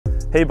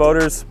Hey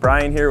boaters,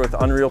 Brian here with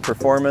UNRIEHL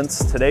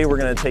Performance. Today we're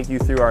going to take you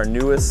through our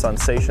newest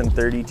Sunsation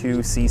 32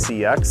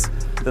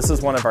 CCX. This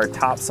is one of our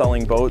top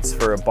selling boats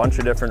for a bunch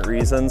of different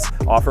reasons,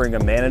 offering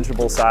a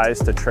manageable size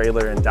to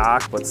trailer and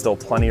dock, but still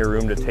plenty of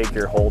room to take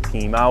your whole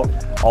team out.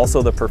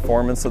 Also, the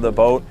performance of the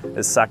boat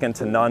is second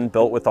to none,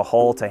 built with a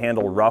hull to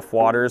handle rough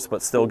waters,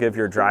 but still give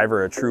your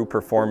driver a true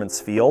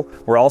performance feel.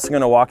 We're also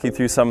going to walk you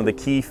through some of the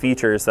key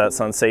features that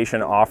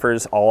Sunsation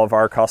offers all of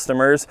our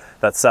customers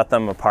that set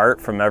them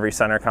apart from every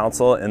center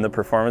console in the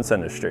performance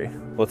industry.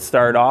 Let's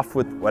start off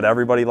with what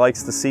everybody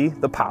likes to see,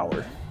 the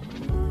power.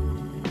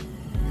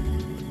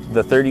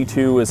 The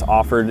 32 is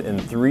offered in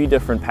 3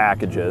 different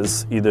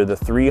packages, either the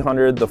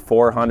 300, the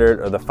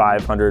 400, or the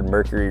 500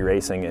 Mercury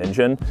Racing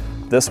engine.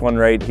 This one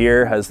right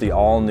here has the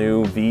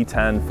all-new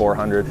V10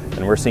 400,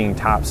 and we're seeing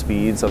top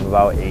speeds of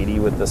about 80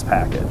 with this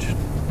package.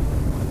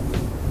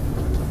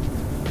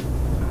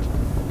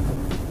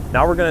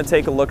 Now we're going to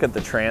take a look at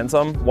the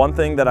transom. One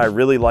thing that I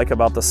really like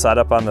about the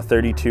setup on the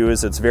 32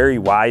 is it's very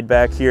wide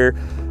back here,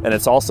 and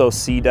it's also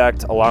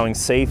sea-decked, allowing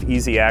safe,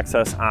 easy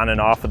access on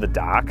and off of the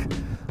dock.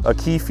 A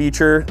key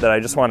feature that I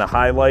just want to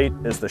highlight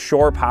is the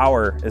shore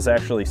power is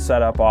actually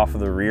set up off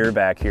of the rear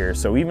back here.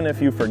 So even if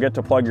you forget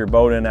to plug your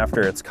boat in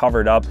after it's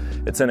covered up,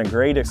 it's in a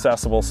great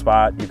accessible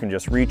spot. You can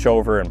just reach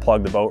over and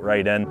plug the boat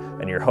right in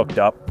and you're hooked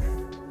up.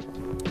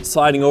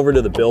 Sliding over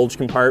to the bilge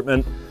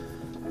compartment.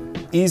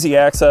 Easy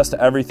access to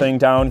everything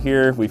down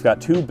here. We've got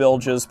 2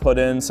 bilges put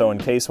in, so in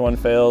case one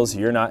fails,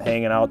 you're not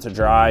hanging out to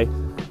dry.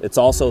 It's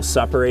also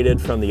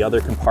separated from the other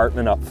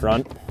compartment up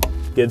front.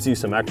 Gives you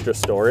some extra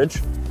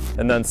storage.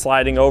 And then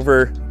sliding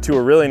over to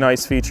a really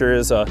nice feature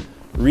is a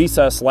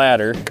recessed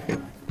ladder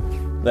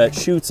that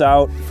shoots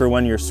out for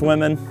when you're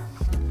swimming.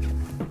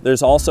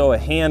 There's also a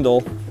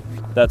handle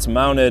that's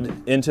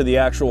mounted into the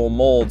actual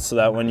mold so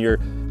that when you're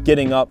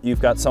getting up,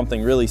 you've got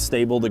something really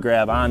stable to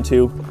grab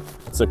onto.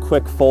 It's a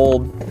quick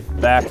fold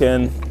back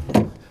in.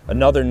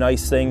 Another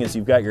nice thing is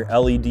you've got your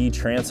LED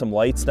transom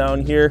lights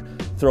down here.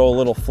 Throw a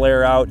little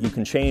flare out. You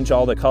can change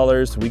all the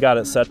colors. We got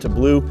it set to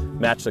blue,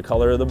 match the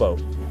color of the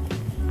boat.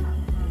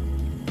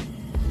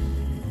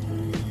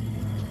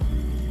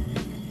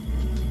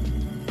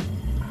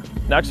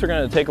 Next, we're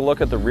going to take a look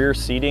at the rear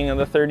seating of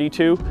the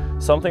 32.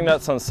 Something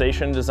that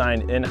Sunsation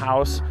designed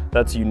in-house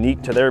that's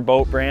unique to their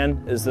boat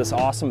brand is this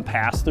awesome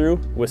pass-through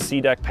with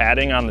SeaDeck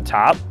padding on the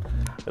top.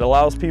 It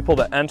allows people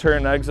to enter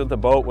and exit the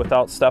boat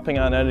without stepping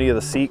on any of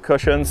the seat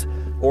cushions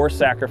or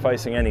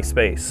sacrificing any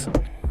space.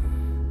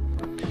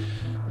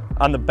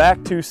 On the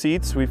back 2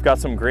 seats, we've got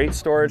some great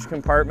storage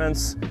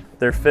compartments.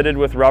 They're fitted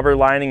with rubber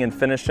lining and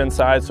finished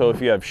inside, so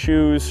if you have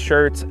shoes,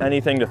 shirts,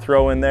 anything to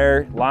throw in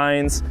there,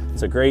 lines,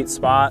 it's a great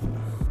spot.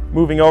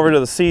 Moving over to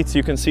the seats,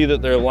 you can see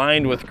that they're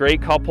lined with great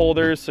cup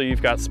holders, so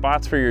you've got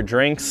spots for your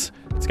drinks.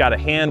 It's got a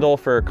handle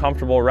for a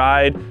comfortable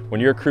ride.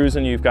 When you're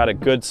cruising, you've got a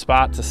good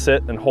spot to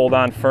sit and hold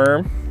on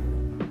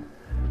firm.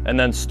 And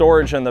then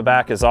storage in the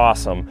back is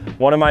awesome.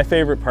 One of my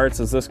favorite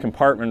parts is this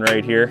compartment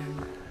right here.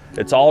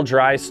 It's all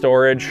dry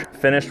storage,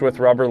 finished with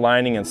rubber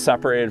lining and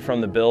separated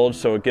from the bilge,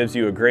 so it gives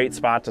you a great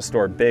spot to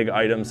store big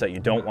items that you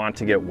don't want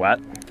to get wet.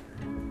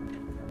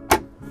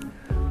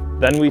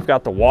 Then we've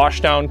got the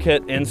washdown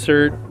kit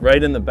insert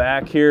right in the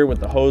back here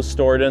with the hose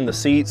stored in the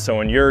seat. So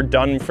when you're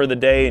done for the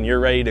day and you're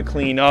ready to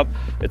clean up,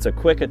 it's a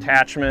quick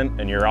attachment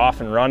and you're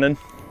off and running.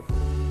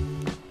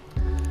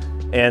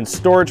 And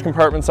storage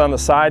compartments on the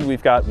side,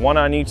 we've got 1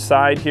 on each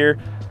side here.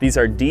 These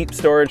are deep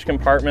storage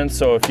compartments,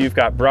 so if you've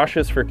got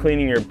brushes for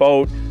cleaning your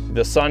boat,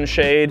 the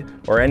sunshade,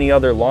 or any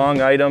other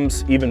long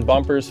items, even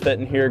bumpers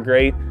fit in here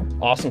great.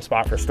 Awesome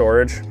spot for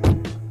storage.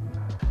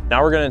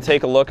 Now we're going to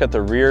take a look at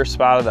the rear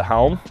spot of the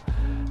helm.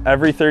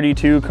 Every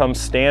 32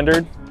 comes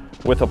standard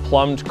with a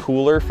plumbed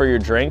cooler for your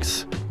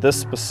drinks. This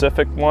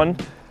specific one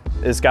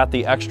has got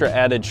the extra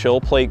added chill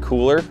plate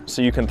cooler,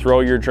 so you can throw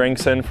your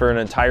drinks in for an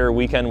entire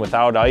weekend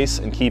without ice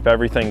and keep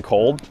everything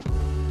cold.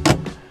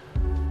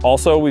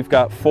 Also, we've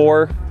got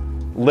 4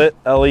 lit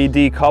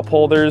LED cup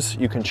holders.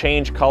 You can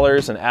change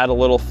colors and add a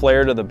little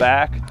flare to the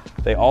back.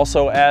 They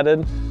also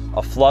added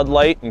a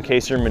floodlight in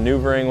case you're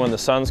maneuvering when the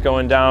sun's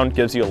going down.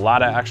 Gives you a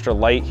lot of extra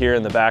light here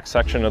in the back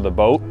section of the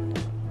boat.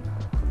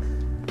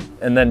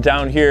 And then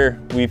down here,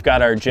 we've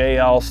got our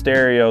JL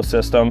stereo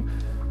system.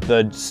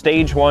 The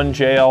Stage 1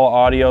 JL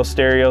audio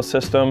stereo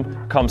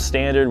system comes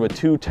standard with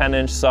 2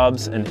 10-inch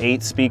subs and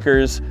 8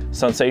 speakers.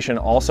 Sunsation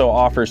also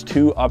offers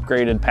 2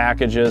 upgraded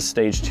packages,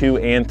 Stage 2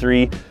 and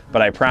 3,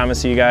 but I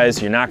promise you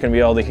guys, you're not gonna be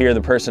able to hear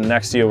the person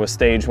next to you with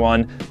Stage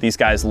 1. These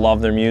guys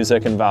love their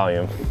music and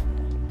volume.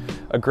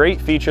 A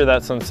great feature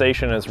that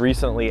Sunsation has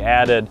recently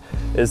added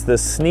is this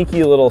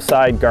sneaky little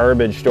side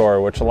garbage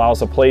door, which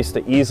allows a place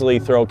to easily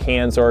throw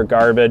cans or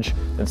garbage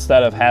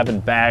instead of having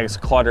bags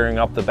cluttering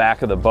up the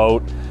back of the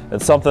boat.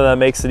 And something that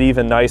makes it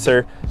even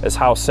nicer is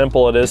how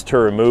simple it is to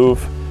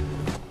remove.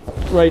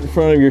 Right in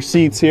front of your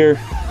seats here,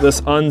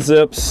 this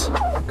unzips,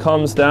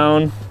 comes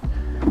down.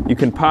 You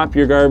can pop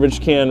your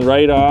garbage can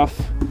right off,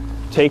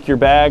 take your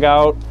bag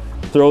out,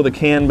 throw the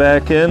can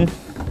back in,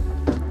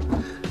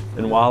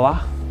 and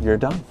voila, you're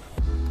done.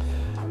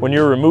 When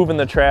you're removing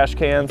the trash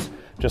cans,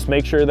 Just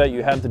make sure that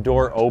you have the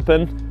door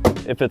open.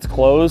 If it's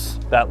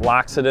closed, that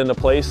locks it into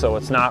place so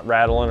it's not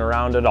rattling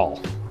around at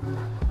all.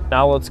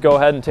 Now let's go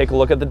ahead and take a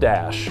look at the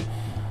dash.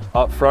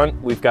 Up front,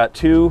 we've got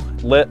 2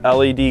 lit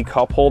LED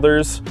cup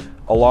holders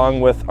along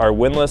with our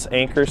windlass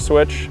anchor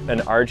switch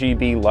and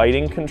RGB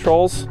lighting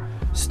controls.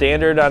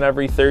 Standard on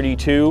every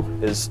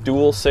 32 is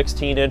dual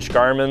 16-inch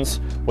Garmin's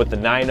with the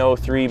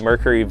 903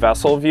 Mercury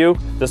vessel view.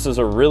 This is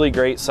a really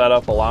great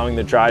setup, allowing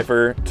the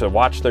driver to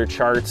watch their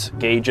charts,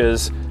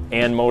 gauges,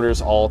 and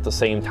motors all at the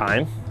same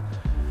time.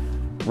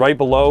 Right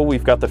below,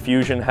 we've got the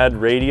Fusion head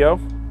radio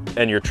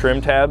and your trim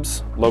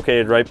tabs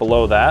located right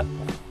below that.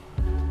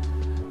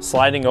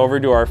 Sliding over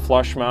to our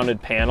flush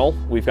mounted panel,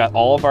 we've got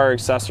all of our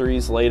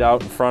accessories laid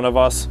out in front of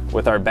us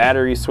with our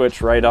battery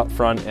switch right up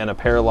front and a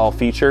parallel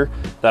feature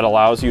that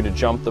allows you to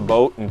jump the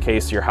boat in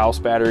case your house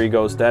battery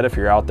goes dead if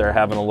you're out there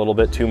having a little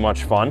bit too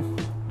much fun.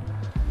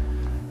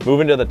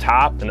 Moving to the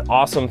top, an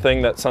awesome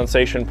thing that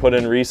Sunsation put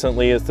in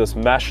recently is this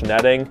mesh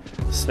netting.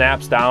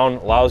 Snaps down,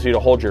 allows you to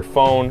hold your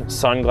phone,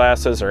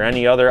 sunglasses, or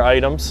any other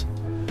items.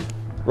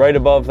 Right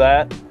above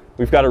that,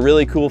 we've got a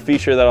really cool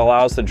feature that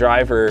allows the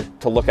driver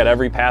to look at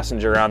every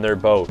passenger on their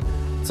boat.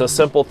 It's a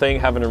simple thing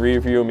having a rear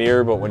view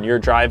mirror, but when you're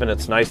driving,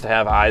 it's nice to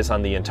have eyes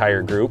on the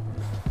entire group.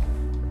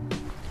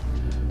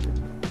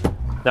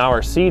 Now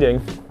our seating,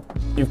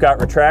 you've got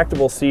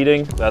retractable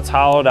seating that's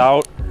hollowed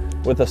out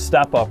with a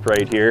step up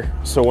right here.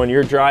 So when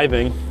you're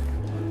driving,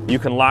 you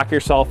can lock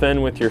yourself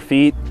in with your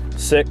feet,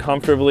 sit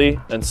comfortably,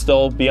 and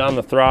still be on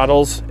the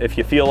throttles. If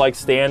you feel like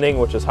standing,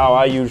 which is how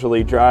I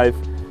usually drive,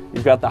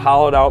 you've got the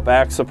hollowed out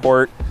back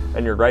support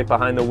and you're right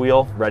behind the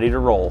wheel, ready to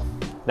roll.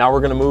 Now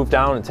we're gonna move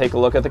down and take a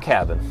look at the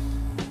cabin.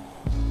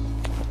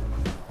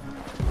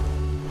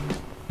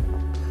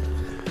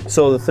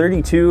 So the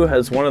 32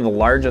 has one of the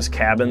largest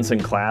cabins in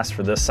class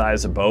for this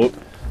size of boat.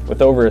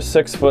 With over a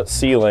 6-foot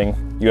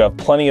ceiling, you have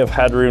plenty of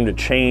headroom to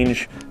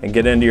change and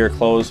get into your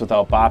clothes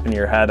without bopping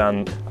your head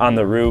on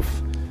the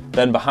roof.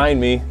 Then behind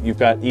me, you've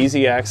got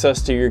easy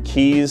access to your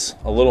keys,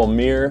 a little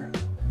mirror,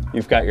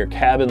 you've got your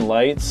cabin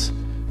lights,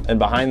 and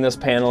behind this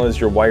panel is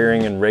your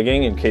wiring and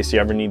rigging in case you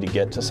ever need to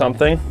get to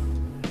something.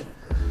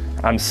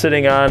 I'm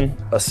sitting on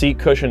a seat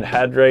cushioned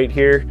head right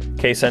here in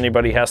case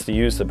anybody has to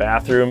use the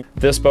bathroom.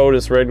 This boat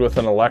is rigged with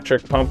an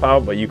electric pump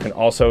out, but you can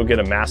also get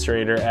a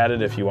macerator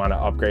added if you want to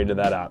upgrade to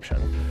that option.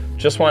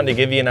 Just wanted to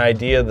give you an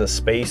idea of the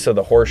space of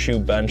the horseshoe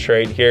bench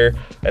right here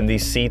and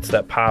these seats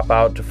that pop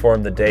out to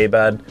form the day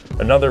bed.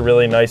 Another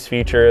really nice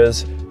feature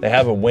is they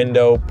have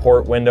a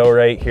port window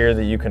right here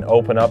that you can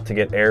open up to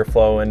get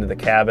airflow into the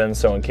cabin.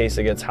 So in case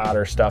it gets hot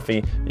or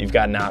stuffy, you've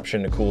got an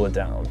option to cool it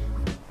down.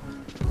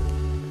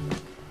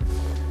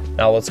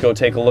 Now let's go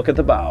take a look at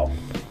the bow.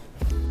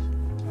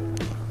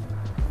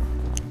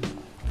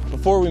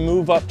 Before we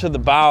move up to the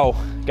bow,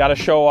 gotta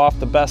show off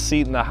the best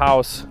seat in the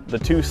house, the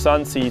 2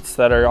 sun seats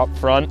that are up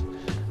front,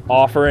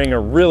 offering a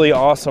really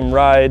awesome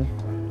ride.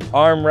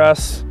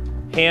 Armrests,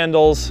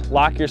 handles,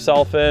 lock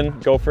yourself in,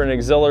 go for an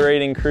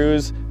exhilarating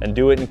cruise, and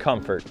do it in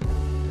comfort.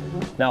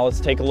 Now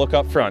let's take a look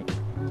up front.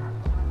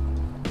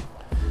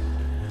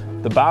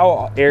 The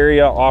bow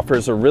area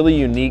offers a really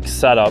unique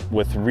setup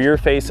with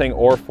rear-facing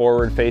or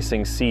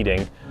forward-facing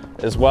seating,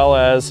 as well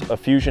as a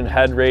Fusion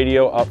head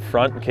radio up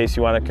front in case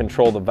you want to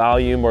control the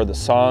volume or the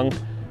song,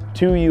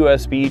 2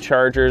 USB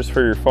chargers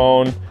for your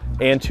phone,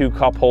 and 2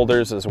 cup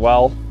holders as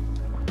well.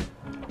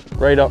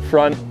 Right up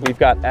front, we've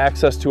got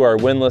access to our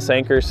windlass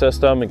anchor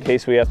system in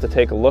case we have to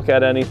take a look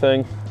at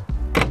anything.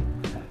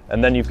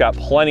 And then you've got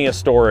plenty of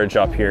storage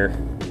up here.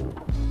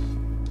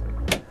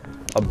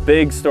 A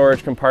big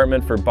storage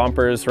compartment for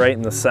bumpers right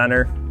in the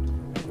center,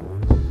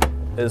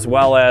 as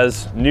well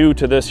as, new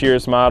to this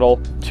year's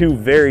model, 2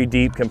 very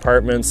deep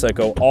compartments that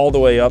go all the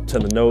way up to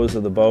the nose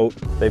of the boat.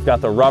 They've got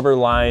the rubber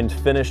lined,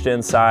 finished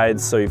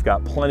insides, so you've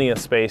got plenty of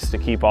space to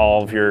keep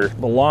all of your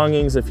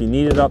belongings if you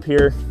need it up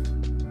here.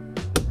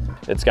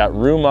 It's got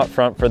room up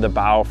front for the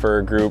bow for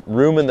a group,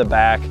 room in the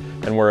back,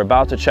 and we're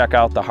about to check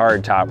out the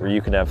hard top where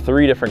you can have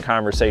 3 different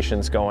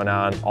conversations going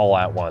on all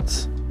at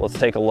once. Let's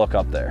take a look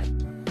up there.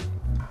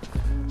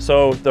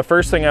 So the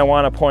first thing I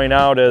want to point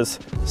out is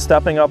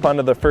stepping up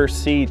onto the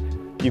first seat,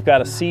 you've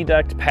got a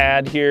C-decked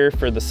pad here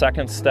for the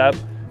second step.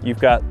 You've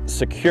got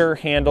secure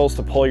handles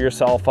to pull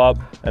yourself up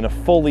and a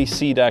fully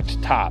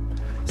C-decked top.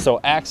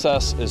 So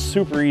access is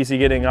super easy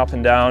getting up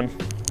and down.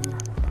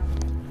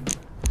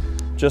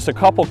 Just a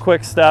couple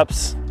quick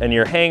steps and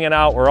you're hanging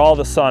out where all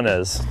the sun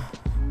is.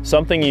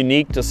 Something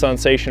unique to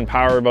Sunsation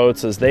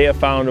Powerboats is they have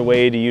found a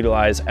way to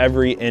utilize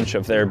every inch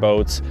of their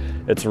boats.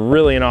 It's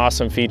really an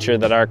awesome feature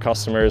that our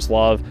customers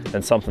love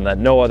and something that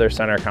no other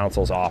center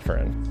console is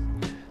offering.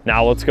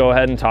 Now let's go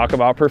ahead and talk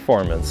about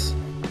performance.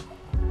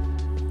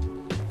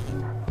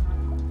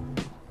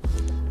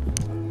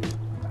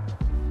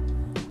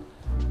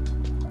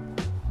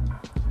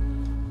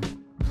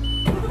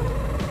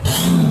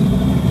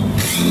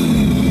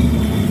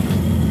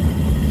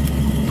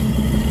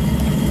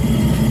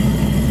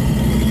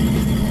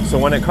 So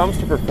when it comes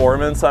to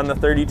performance on the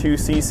 32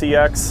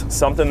 CCX,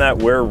 something that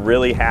we're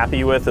really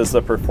happy with is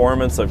the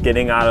performance of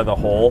getting out of the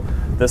hole.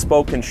 This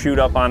boat can shoot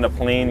up on the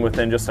plane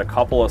within just a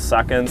couple of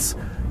seconds.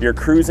 Your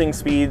cruising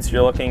speeds,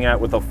 you're looking at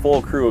with a full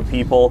crew of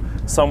people,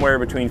 somewhere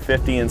between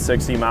 50 and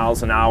 60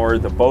 miles an hour.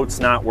 The boat's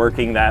not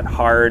working that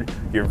hard.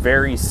 You're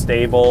very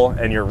stable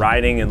and you're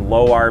riding in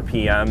low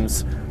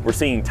RPMs. We're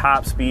seeing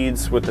top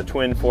speeds with the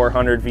twin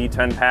 400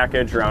 V10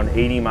 package around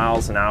 80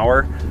 miles an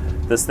hour.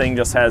 This thing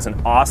just has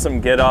an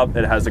awesome get up.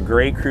 It has a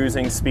great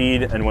cruising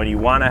speed, and when you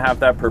want to have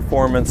that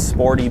performance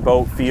sporty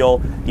boat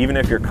feel, even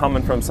if you're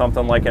coming from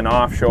something like an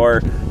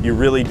offshore, you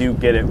really do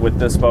get it with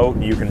this boat,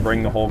 and you can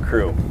bring the whole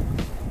crew.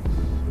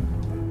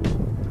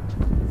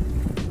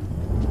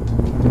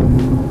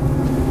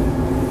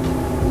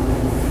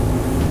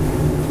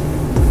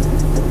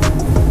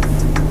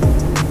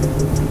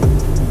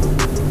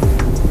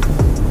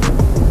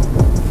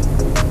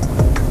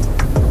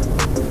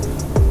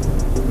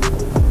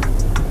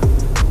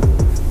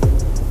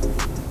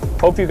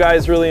 Hope you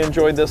guys really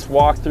enjoyed this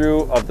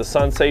walkthrough of the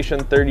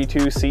Sunsation 32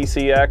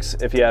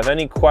 CCX. If you have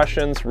any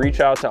questions, reach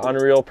out to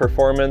UNRIEHL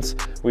Performance.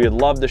 We would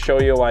love to show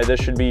you why this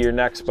should be your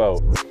next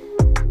boat.